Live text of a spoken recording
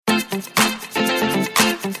Okay,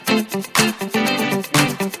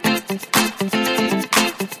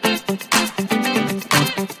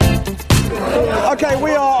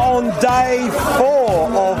 we are on day 4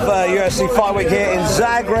 of UFC Fight Week here in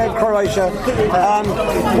Zagreb, Croatia.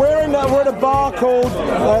 We're at a bar called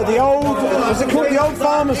the Old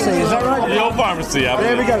Pharmacy, is that right? The Old Pharmacy, yeah.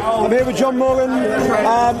 There we go. I'm here with John Morgan,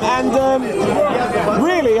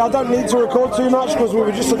 really, I don't need to record too much because we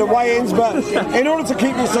were just at the weigh-ins, but in order to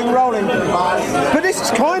keep this thing rolling. But this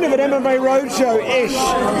is kind of an MMA roadshow-ish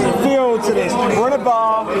feel to this. We're in a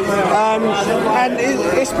bar, and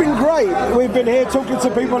it's been great. We've been here talking to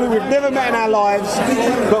people who we've never met in our lives,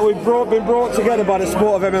 but we've been brought together by the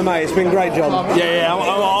sport of MMA. It's been great, John. Yeah.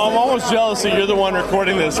 I'm almost jealous that you're the one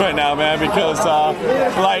recording this right now, man, because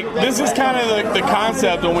this is kind of the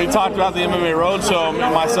concept when we talked about the MMA Roadshow,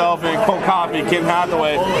 myself and Cole Coffey, Ken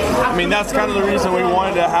Hathaway. I mean, that's kind of the reason we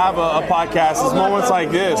wanted to have a podcast, is moments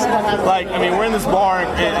like this. We're in this bar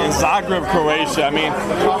in Zagreb, Croatia. I mean,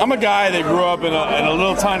 I'm a guy that grew up in a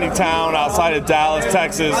little tiny town outside of Dallas,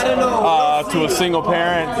 Texas, to a single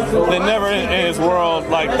parent that never in his world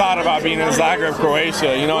thought about being in Zagreb, Croatia,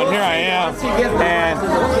 and here I am,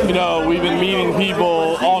 and we've been meeting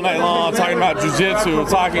people all night long, talking about jiu-jitsu,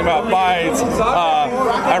 talking about fights.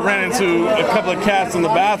 I ran into a couple of cats in the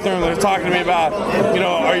bathroom. They're talking to me about,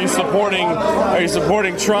 are you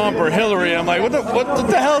supporting Trump or Hillary? And I'm like, what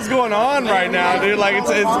the hell's going on right now, dude?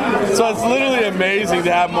 It's literally amazing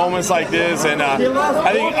to have moments like this, and I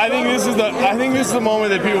think this is the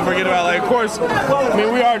moment that people forget about. Of course,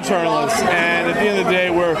 we are journalists, and at the end of the day,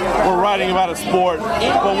 we're writing about a sport.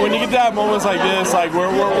 But when you get to have moments like this,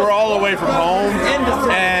 we're all away from home,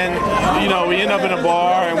 and we end up in a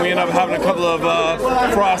bar, and we end up having a couple of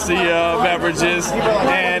frosty beverages,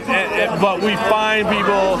 but we find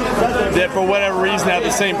people that for whatever reason have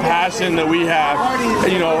the same passion that we have,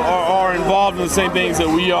 are involved in the same things that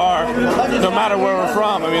we are, no matter where we're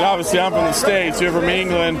from. Obviously I'm from the States, you're from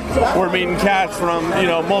England, we're meeting cats from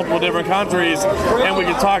multiple different countries, and we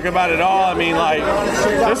can talk about it all.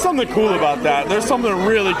 There's something cool about that. There's something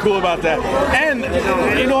really cool about that. And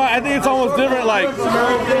I think it's almost different.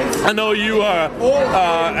 I know you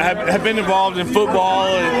have been involved in football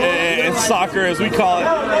and soccer, as we call it.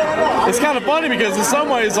 It's kind of funny because in some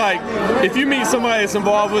ways, if you meet somebody that's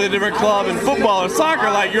involved with a different club in football or soccer,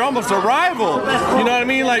 you're almost a rival. You know what I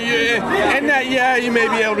mean? You may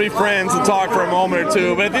be able to be friends and talk for a moment or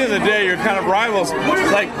two, but at the end of the day, you're kind of rivals.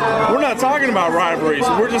 We're not talking about rivalries.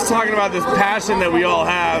 We're just talking about this passion that we all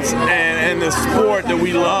have and the sport that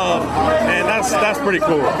we love, and that's pretty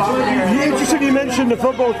cool. Interesting you mentioned the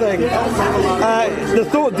football thing. The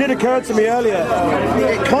thought did occur to me earlier.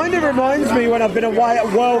 It kind of reminds me when I've been away at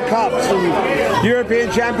World Cups and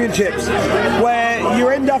European Championships, where you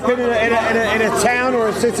end up in a town or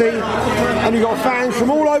a city, and you've got fans from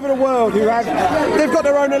all over the world who they've got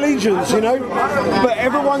their own allegiance, but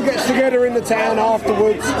everyone gets together in the town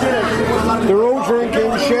afterwards. They're all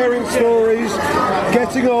drinking, sharing stories,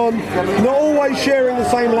 getting on, not always sharing the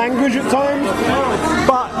same language at times,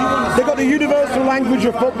 but they've got the universal language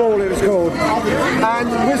of football, it was called. And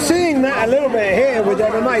we're seeing that a little bit here with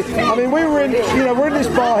MMA. we're in this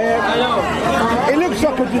bar here. It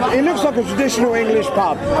looks like a traditional English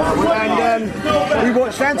pub. And we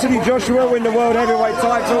watched Anthony Joshua win the World Heavyweight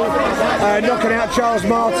title, knocking out Charles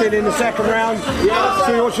Martin in the second round.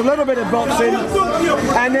 So we watched a little bit of boxing.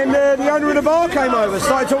 And then the owner of the bar came over,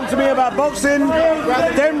 started talking to me about boxing,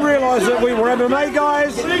 then realised that we were MMA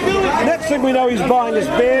guys. Next thing we know, he's buying us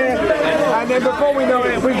beer, and then before we know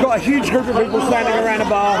it, we've got a huge group of people standing around a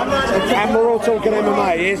bar, and we're all talking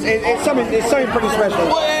MMA. It's something pretty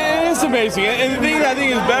special. It's amazing, and the thing I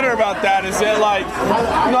think is better about that is that,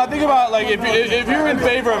 I think about if you're in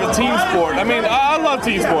favor of a team sport. I love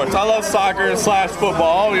team sports. I love soccer /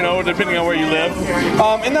 football. Depending on where you live,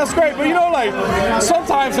 and that's great. But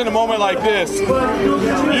sometimes in a moment like this,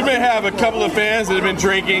 you may have a couple of fans that have been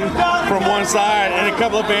drinking from one side, and a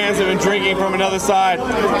couple of fans that have been drinking from another side,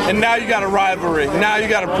 and now you got a rivalry. Now you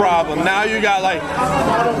got a problem. Now you got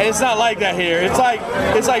it's not like that here. It's like,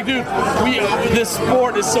 dude, this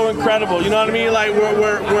sport is so incredible. You know what I mean?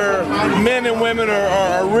 Where men and women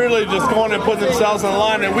are really just going and putting themselves on the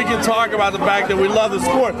line, and we can talk about the fact that we love the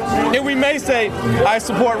sport. And we may say, I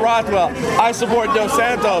support Rothwell, I support Dos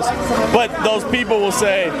Santos, but those people will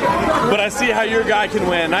say, but I see how your guy can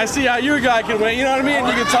win. I see how your guy can win. You know what I mean?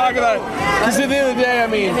 You can talk about it. Because at the end of the day,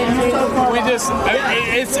 we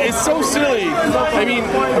it's so silly. I mean,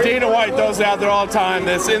 Dana White throws it out there all the time.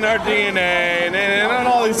 That's in our DNA and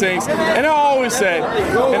all these things. And I always say,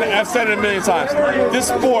 and I've said it a million times, this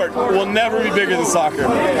sport will never be bigger than soccer.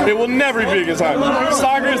 It will never be bigger than soccer.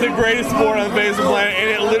 Soccer is the greatest sport on the face of the planet, and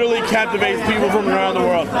it literally captivates people from around the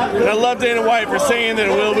world. And I love Dana White for saying that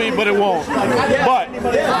it will be, but it won't. But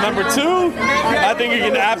number two, I think it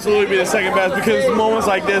can absolutely be the second best, because moments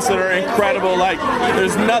like this that are incredible. Like,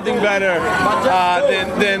 there's nothing better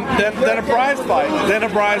than a prize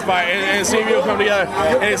fight, and seeing people come together.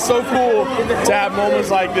 And it's so cool to have moments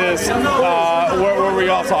like this where we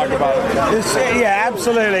all talk about it. Yeah,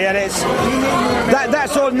 absolutely, and it's that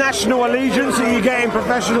sort of national allegiance that you get in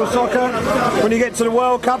professional soccer when you get to the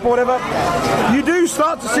World Cup or whatever. You do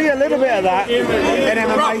start to see a little bit of that in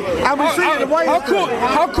MMA, and we see it in the weigh-ins.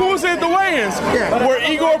 How cool is it at the weigh-ins where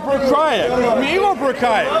Igor Prokayev,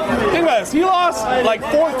 think about this, he lost like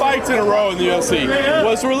 4 fights in a row in the UFC,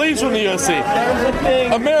 was released from the UFC.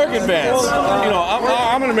 American fans,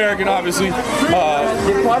 I'm an American, obviously,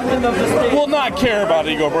 will not care about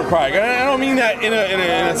Igor Prokayev. I don't mean that in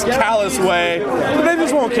a callous way, but they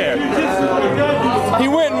just won't care. He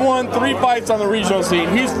went and won 3 fights on the regional scene.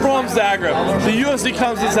 He's from Zagreb. The UFC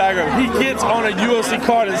comes to Zagreb. He gets on a UFC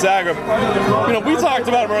card in Zagreb. We talked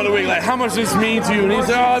about him earlier week, like how much this means to you, and he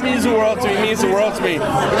said, "Oh, it means the world to me. It means the world to me."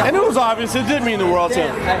 And it was obvious it did mean the world to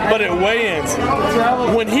him. But at weigh-ins,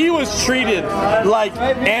 when he was treated like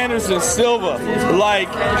Anderson Silva, like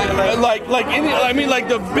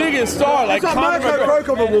the biggest star, like Marco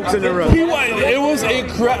Prokop walks in the room. It was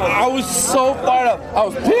incredible. I was so fired up. I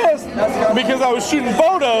was pissed because I was shooting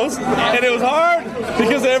photos, and it was hard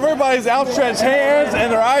because everybody's outstretched hands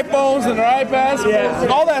and their iPhones and their iPads. Yeah.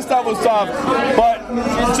 All that stuff was tough. But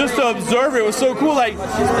just to observe it was so cool. Like,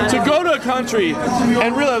 to go to a country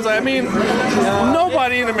and realize,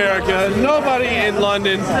 nobody in America, nobody in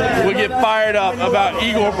London would get fired up about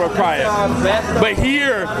Igor Prokayev. But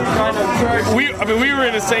here, we were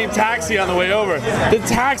in the same taxi on the way over. The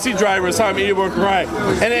taxi driver was talking about Igor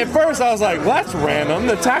Prokayev. And at first I was like, well, that's random.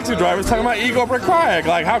 The taxi driver was talking about Igor Prokayev.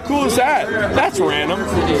 Like, how cool is that? That's random.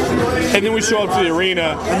 And then we show up to the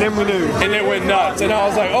arena. And then we knew. And it went nuts. And I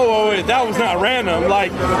was like, oh, wait, that was not random.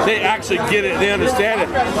 Like, they actually get it. They understand it.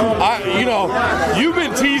 You've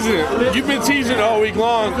been teasing all week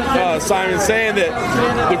long, Simon, saying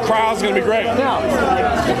that the crowd's going to be great.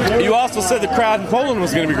 You also said the crowd in Poland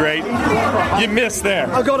was going to be great. You missed there.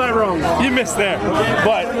 I got that wrong. You missed there.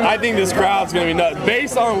 But I think this crowd's going to be nuts.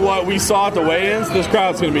 Based on what we saw at the weigh-ins, this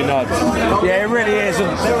crowd's going to be nuts. Yeah, it really is.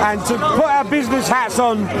 And to put our business hats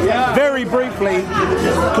on very briefly,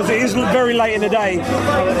 because it is very late in the day,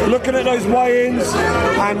 looking at those weigh-ins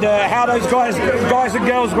and how those guys and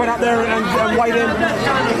girls went up there and weighed in,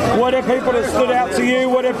 were there people that stood out to you?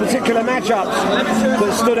 Were there particular matchups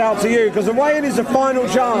that stood out to you? Because the weigh-in is the final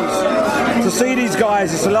chance to see these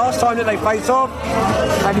guys. It's the last time that they face off,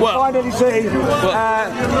 and you finally see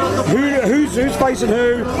who's facing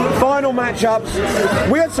who. Final matchups.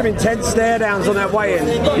 We had some intense stare downs on that weigh-in.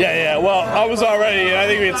 Yeah. Well, I was already. I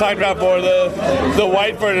think we had talked about before the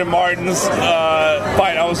Whiteford and Martin's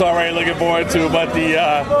fight. I was already looking forward to, but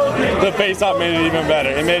the face-off made it even better.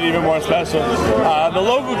 It made it even more special. The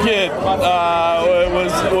local kid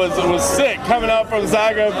was sick coming up from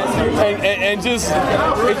Zagreb, and just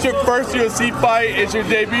it's your first UFC fight, it's your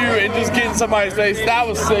debut, and just getting somebody's face. That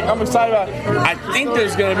was sick. I'm excited about it. I think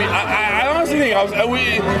there's gonna be. I honestly think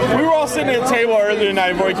we were all sitting at a table earlier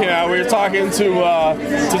tonight before we came out. We were talking to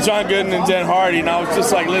John Gooden and Dan Hardy, and I was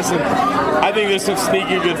just like, listen, I think there's some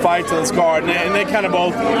sneaky good fights on this card, and they kind of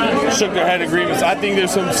both shook their head in agreement. I think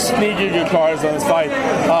there's some sneaky good cards on this fight.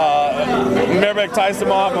 Mairbek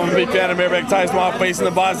Taisumov, I'm a big fan of Mairbek Taisumov facing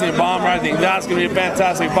the Bosnian Bomber. I think that's going to be a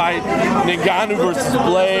fantastic fight. Ngannou versus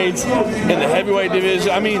Blades in the heavyweight division.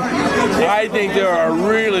 I think there are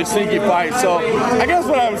really sneaky fights. So I guess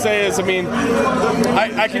what I would say is,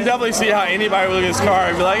 I can definitely see how anybody would look at this card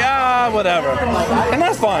and be like, whatever. And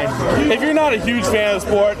that's fine. If you're not a huge fan of the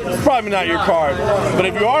sport, it's probably not your card. But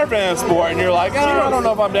if you are a fan of the sport and you're like, I don't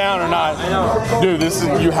know if I'm down or not, dude,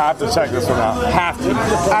 you have to check this one out. Have to.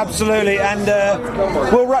 Absolutely. And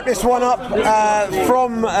we'll wrap this one up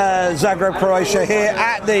from Zagreb, Croatia, here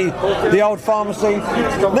at the old pharmacy.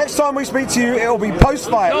 Next time we speak to you, it'll be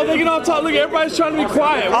post-fight. No, they can all talk. Look, everybody's trying to be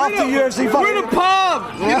quiet. After UFC fight. We're in a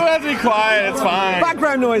pub. You don't have to be quiet. It's fine.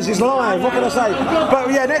 Background noise is live. What can I say?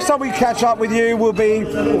 But yeah, next time we catch up with you will be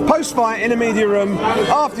post-fight in the media room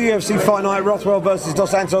after UFC Fight Night, Rothwell versus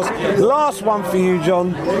Dos Santos. Last one for you,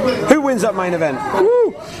 John. Who wins that main event?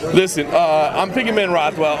 Woo! Listen, I'm picking Ben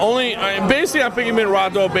Rothwell. Basically, I'm picking Ben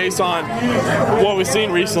Rothwell based on what we've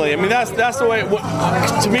seen recently. I mean, that's the way.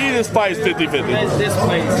 To me, this fight is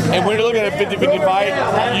 50-50. And when you're looking at a 50-50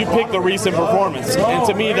 fight, you pick the recent performance. And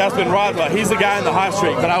to me, that's Ben Rothwell. He's the guy in the hot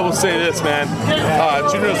streak. But I will say this, man.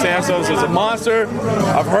 Junior Santos is a monster.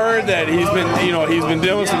 I've heard that he's been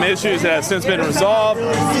dealing with some issues that have since been resolved.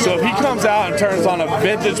 So if he comes out and turns on a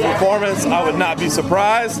vintage performance, I would not be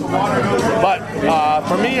surprised. But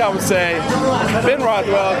for me, I would say Ben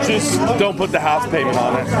Rothwell, just don't put the house payment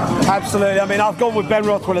on it. Absolutely. I mean, I've gone with Ben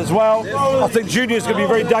Rothwell as well. I think Junior's going to be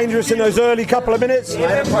very dangerous in those early couple of minutes.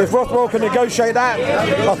 If Rothwell can negotiate that,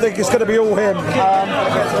 I think it's going to be all him.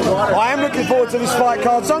 I am looking forward to this fight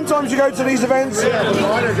card. Sometimes you go to these events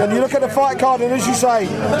and you look at the fight card, and as you say,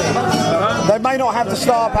 they may not have the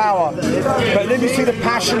star power, but then you see the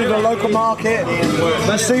passion in the local market.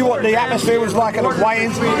 You see what the atmosphere was like at the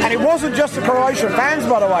weigh-ins, and it wasn't just the Croatian fans,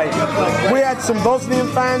 by the way. We had some Bosnian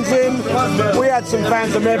fans in, we had some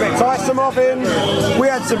fans of Mehmet Tysonov in, we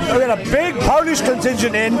had a big Polish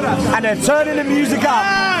contingent in, and they're turning the music up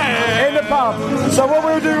in the pub. So what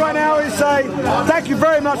we'll do right now is say thank you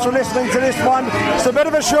very much for listening to this one. It's a bit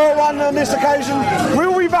of a short one on this occasion.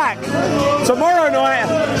 We'll be back tomorrow night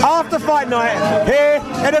after fight night here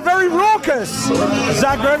in a very raucous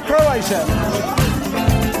Zagreb, Croatia.